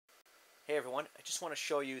Hey everyone, I just want to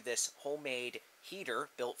show you this homemade heater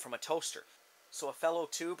built from a toaster. So a fellow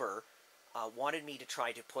tuber wanted me to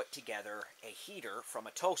try to put together a heater from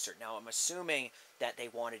a toaster. Now I'm assuming that they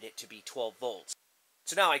wanted it to be 12 volts.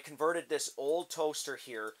 So now I converted this old toaster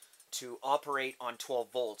here to operate on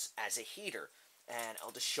 12 volts as a heater. And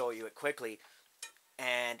I'll just show you it quickly.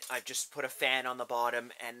 And I've just put a fan on the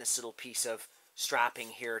bottom and this little piece of strapping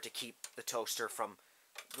here to keep the toaster from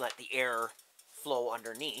let the air flow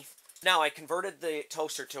underneath. Now I converted the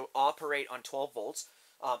toaster to operate on 12 volts.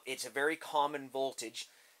 It's a very common voltage,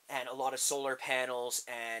 and a lot of solar panels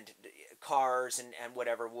and cars and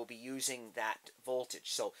whatever will be using that voltage.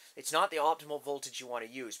 So it's not the optimal voltage you want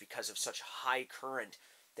to use because of such high current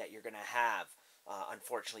that you're going to have,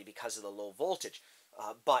 unfortunately, because of the low voltage.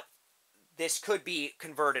 But this could be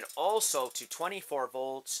converted also to 24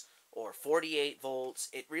 volts or 48 volts.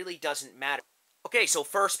 It really doesn't matter. Okay, so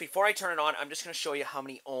first, before I turn it on, I'm just going to show you how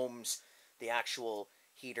many ohms the actual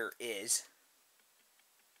heater is.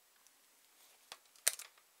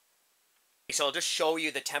 So I'll just show you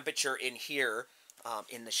the temperature in here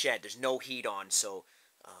in the shed. There's no heat on, so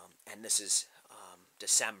and this is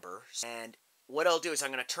December. And what I'll do is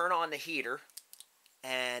I'm going to turn on the heater,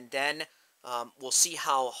 and then we'll see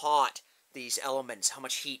how hot these elements, how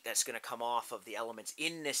much heat that's going to come off of the elements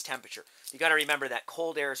in this temperature. You got to remember that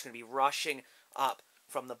cold air is going to be rushing up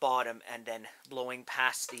from the bottom and then blowing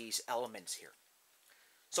past these elements here.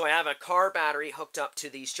 So I have a car battery hooked up to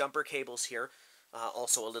these jumper cables here.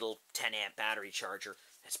 Also a little 10 amp battery charger.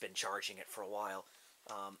 It's been charging it for a while.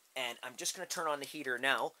 And I'm just going to turn on the heater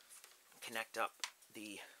now. Connect up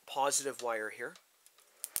the positive wire here.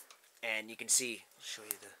 And you can see, I'll show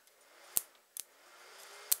you the...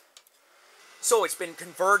 So it's been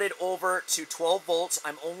converted over to 12 volts.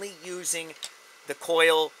 I'm only using the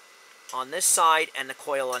coil on this side and the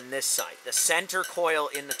coil on this side. The center coil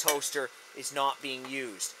in the toaster is not being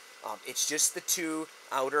used. It's just the two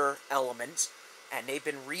outer elements, and they've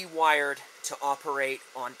been rewired to operate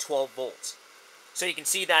on 12 volts. So you can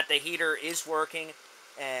see that the heater is working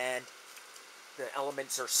and the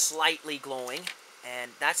elements are slightly glowing,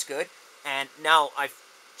 and that's good. And now I've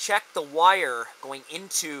checked the wire going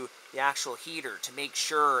into the actual heater to make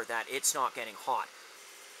sure that it's not getting hot.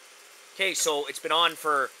 Okay, so it's been on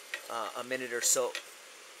for a minute or so.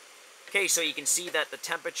 Okay, so you can see that the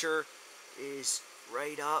temperature is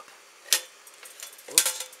right up.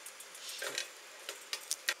 Oops.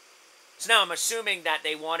 So now I'm assuming that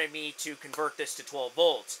they wanted me to convert this to 12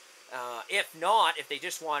 volts. If not, if they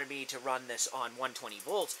just wanted me to run this on 120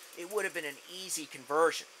 volts, it would have been an easy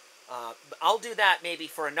conversion. I'll do that maybe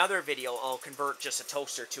for another video. I'll convert just a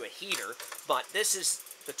toaster to a heater, but this is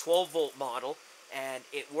the 12 volt model, and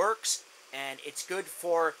it works, and it's good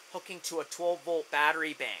for hooking to a 12 volt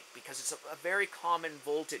battery bank because it's a very common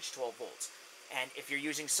voltage, 12 volts. And if you're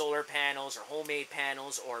using solar panels or homemade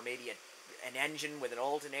panels or maybe an engine with an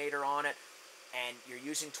alternator on it and you're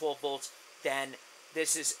using 12 volts, then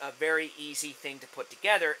this is a very easy thing to put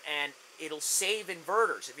together, and it'll save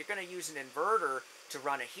inverters. If you're going to use an inverter to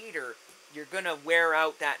run a heater, you're going to wear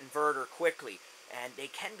out that inverter quickly, and they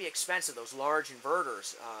can be expensive. Those large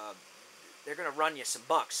inverters, they're going to run you some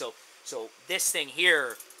bucks. So this thing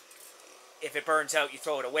here, if it burns out, you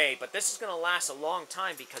throw it away, but this is going to last a long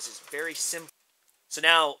time because it's very simple. So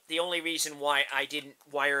now, the only reason why I didn't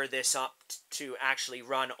wire this up to actually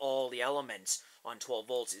run all the elements on 12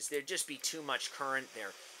 volts is there'd just be too much current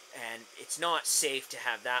there, and it's not safe to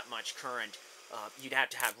have that much current. You'd have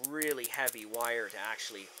to have really heavy wire to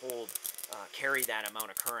actually carry that amount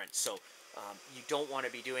of current. So you don't want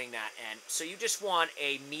to be doing that, and so you just want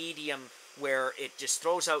a medium where it just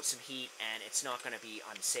throws out some heat and it's not going to be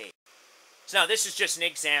unsafe. So now this is just an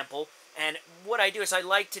example, and what I do is I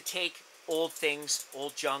like to take old things,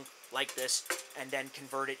 old junk like this, and then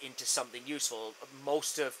convert it into something useful.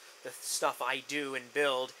 Most of the stuff I do and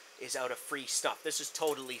build is out of free stuff. This is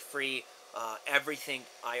totally free. Everything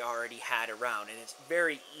I already had around, and it's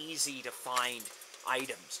very easy to find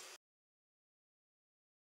items.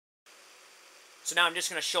 So now I'm just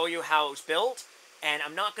going to show you how it's built, and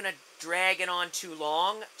I'm not going to drag it on too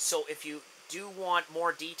long, so if you do want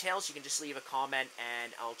more details, you can just leave a comment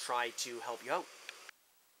and I'll try to help you out.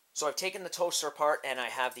 So I've taken the toaster apart and I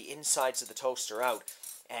have the insides of the toaster out.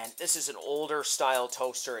 And this is an older style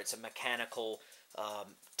toaster. It's a mechanical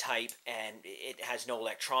type, and it has no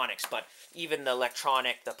electronics. But even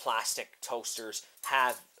the plastic toasters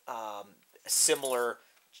have a similar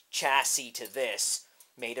chassis to this,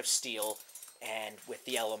 made of steel and with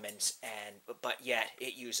the elements, but yet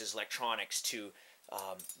it uses electronics to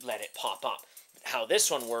let it pop up. How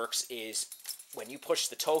this one works is when you push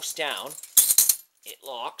the toast down, it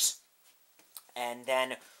locks, And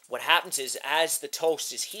then what happens is, as the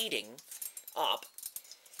toast is heating up,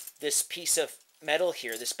 this piece of metal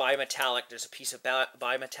here, this bimetallic, there's a piece of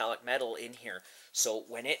bimetallic metal in here. So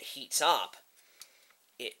when it heats up,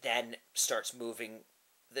 it then starts moving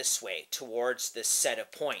this way towards this set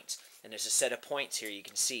of points. And there's a set of points here you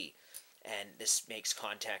can see. And this makes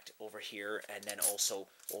contact over here and then also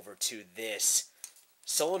over to this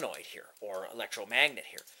solenoid here, or electromagnet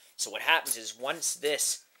here. So what happens is, once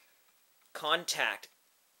this contact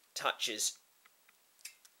touches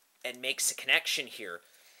and makes a connection here,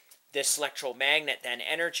 this electromagnet then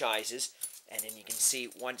energizes, and then you can see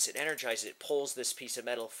once it energizes, it pulls this piece of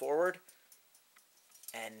metal forward,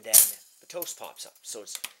 and then the toast pops up. So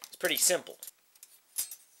it's pretty simple.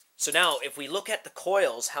 So now, if we look at the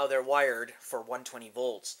coils, how they're wired for 120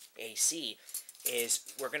 volts AC, is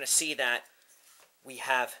we're going to see that we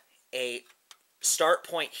have a start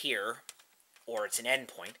point here, or it's an end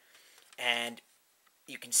point, and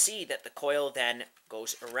you can see that the coil then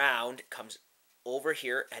goes around, comes over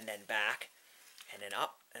here, and then back, and then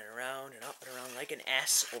up and around and up and around like an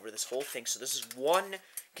S over this whole thing. So this is one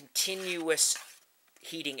continuous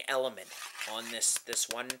heating element on this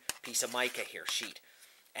one piece of mica here, sheet.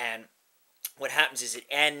 And what happens is it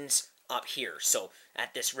ends up here, so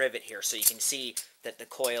at this rivet here. So you can see that the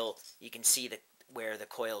coil, you can see where the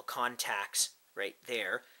coil contacts right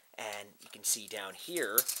there, and you can see down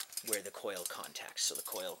here where the coil contacts. So the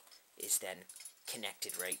coil is then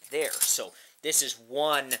connected right there. So this is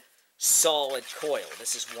one solid coil.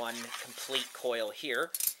 This is one complete coil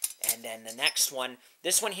here. And then the next one,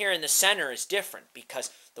 this one here in the center is different,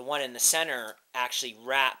 because the one in the center actually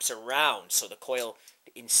wraps around. So the coil,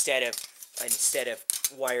 instead of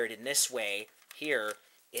wired in this way here,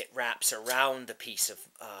 it wraps around the piece of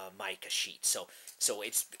mica sheet. So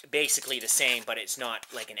it's basically the same, but it's not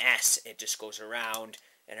like an S. It just goes around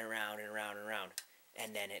and around and around and around,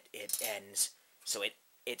 and then it ends. So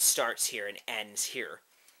it starts here and ends here.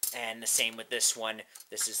 And the same with this one.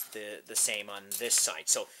 This is the same on this side.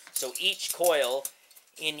 So each coil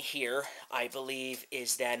in here, I believe,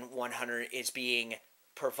 is then being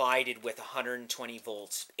provided with 120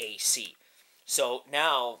 volts AC. So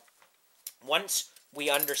now, once we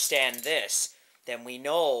understand this, then we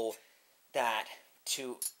know that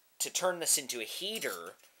to turn this into a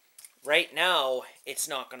heater, right now it's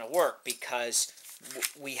not going to work, because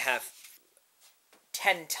we have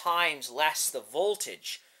 10 times less the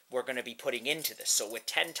voltage we're going to be putting into this. So with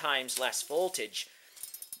 10 times less voltage,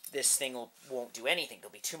 this thing won't do anything.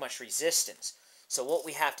 There'll be too much resistance. So what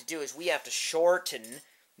we have to do is we have to shorten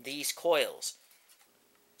these coils.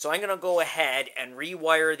 So I'm going to go ahead and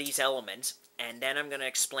rewire these elements, and then I'm going to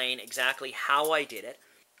explain exactly how I did it.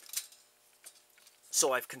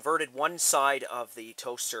 So I've converted one side of the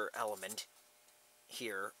toaster element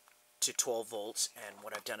here to 12 volts, and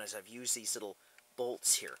what I've done is I've used these little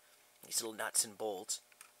bolts here, these little nuts and bolts,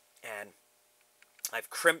 and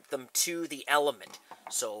I've crimped them to the element.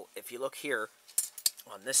 So if you look here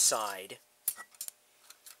on this side,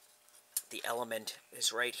 the element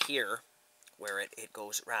is right here where it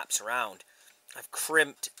wraps around. I've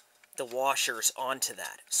crimped the washers onto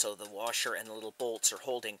that, so the washer and the little bolts are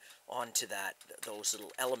holding onto those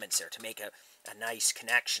little elements there to make a nice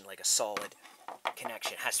connection, like a solid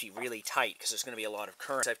connection. It has to be really tight because there's going to be a lot of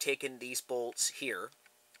current. So I've taken these bolts here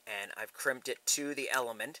and I've crimped it to the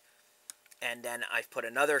element, and then I've put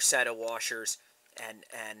another set of washers, and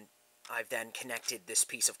I've then connected this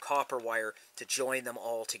piece of copper wire to join them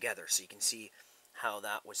all together. So you can see how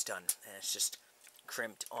that was done, and it's just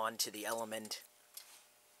crimped onto the element.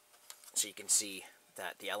 So you can see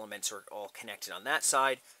that the elements are all connected on that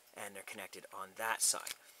side, and they're connected on that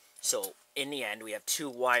side. So in the end, we have two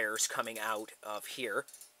wires coming out of here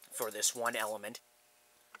for this one element.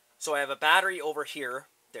 So I have a battery over here.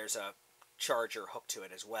 There's a charger hooked to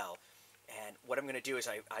it as well. And what I'm going to do is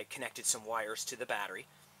I connected some wires to the battery,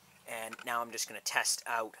 and now I'm just going to test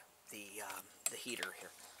out the heater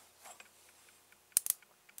here.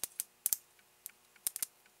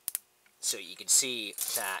 So you can see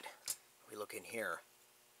that, if we look in here,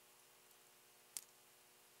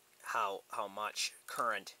 how much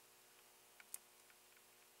current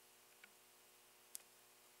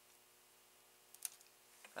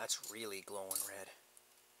that's really glowing red.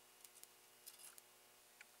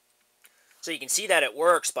 So you can see that it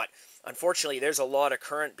works, but unfortunately there's a lot of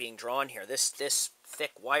current being drawn here. This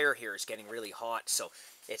thick wire here is getting really hot, so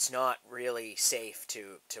it's not really safe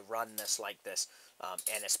to run this like this.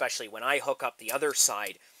 And especially when I hook up the other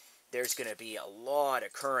side, there's going to be a lot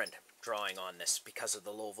of current drawing on this because of the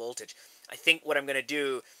low voltage. I think what I'm going to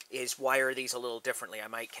do is wire these a little differently. I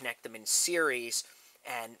might connect them in series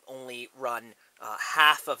and only run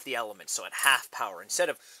half of the elements, so at half power. Instead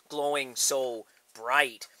of glowing so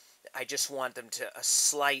bright, I just want them to a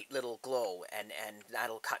slight little glow, and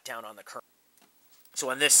that'll cut down on the current. So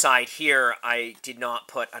on this side here, I did not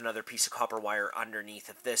put another piece of copper wire underneath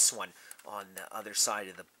of this one on the other side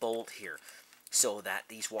of the bolt here, so that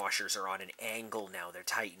these washers are on an angle now. They're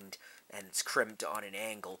tightened and it's crimped on an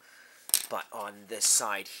angle. But on this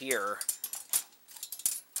side here,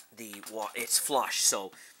 it's flush,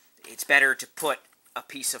 so it's better to put a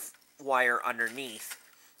piece of wire underneath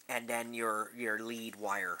and then your lead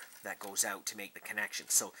wire that goes out to make the connection.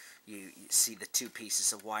 So you see the two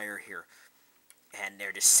pieces of wire here, and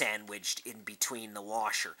they're just sandwiched in between the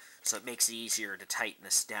washer, so it makes it easier to tighten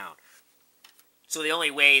this down. So the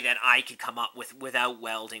only way that I could come up with without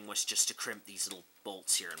welding was just to crimp these little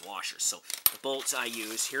bolts here and washers. So the bolts I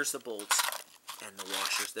use, here's the bolts and the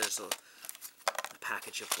washers. There's a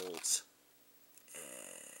package of bolts,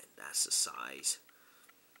 and that's the size.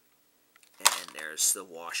 And there's the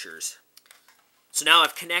washers. So now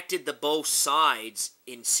I've connected the both sides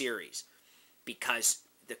in series because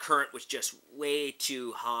the current was just way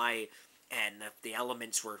too high and the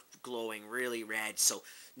elements were glowing really red. So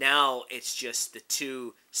now it's just the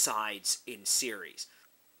two sides in series.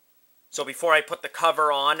 So before I put the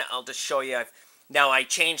cover on, I'll just show you. Now I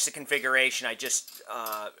changed the configuration. I just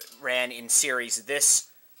ran in series this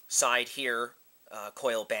side here,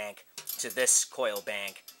 coil bank, to this coil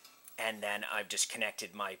bank, and then I've just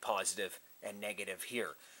connected my positive and negative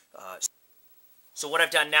here. So what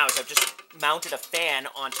I've done now is I've just mounted a fan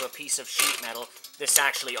onto a piece of sheet metal. This is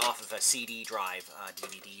actually off of a CD drive,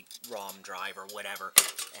 DVD ROM drive or whatever,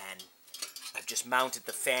 and I've just mounted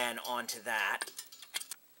the fan onto that.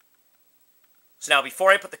 So now before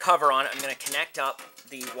I put the cover on, I'm going to connect up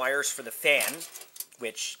the wires for the fan,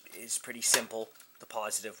 which is pretty simple. The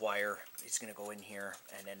positive wire is going to go in here,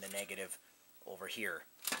 and then the negative over here.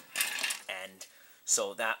 And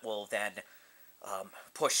so that will then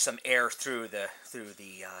push some air through the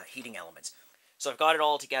heating elements. So I've got it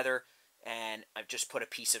all together, and I've just put a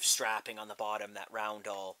piece of strapping on the bottom, that round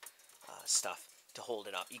all stuff, to hold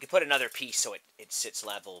it up. You can put another piece so it sits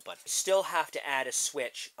level, but still have to add a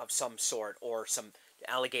switch of some sort or some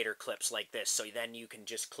alligator clips like this, so then you can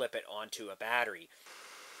just clip it onto a battery.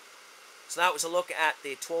 So that was a look at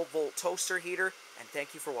the 12-volt toaster heater, and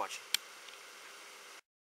thank you for watching.